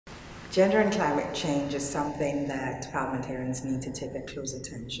Gender and climate change is something that parliamentarians need to take a close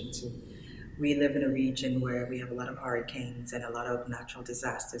attention to. We live in a region where we have a lot of hurricanes and a lot of natural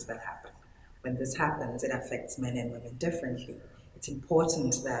disasters that happen. When this happens, it affects men and women differently. It's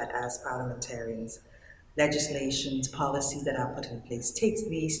important that as parliamentarians, legislations, policies that are put in place takes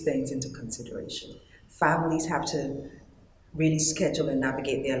these things into consideration. Families have to really schedule and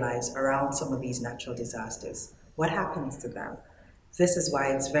navigate their lives around some of these natural disasters. What happens to them? This is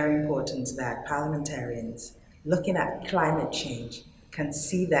why it's very important that parliamentarians looking at climate change can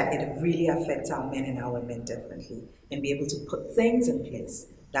see that it really affects our men and our women differently and be able to put things in place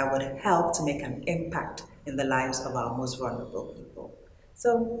that would help to make an impact in the lives of our most vulnerable people.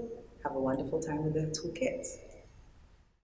 So have a wonderful time with the toolkits.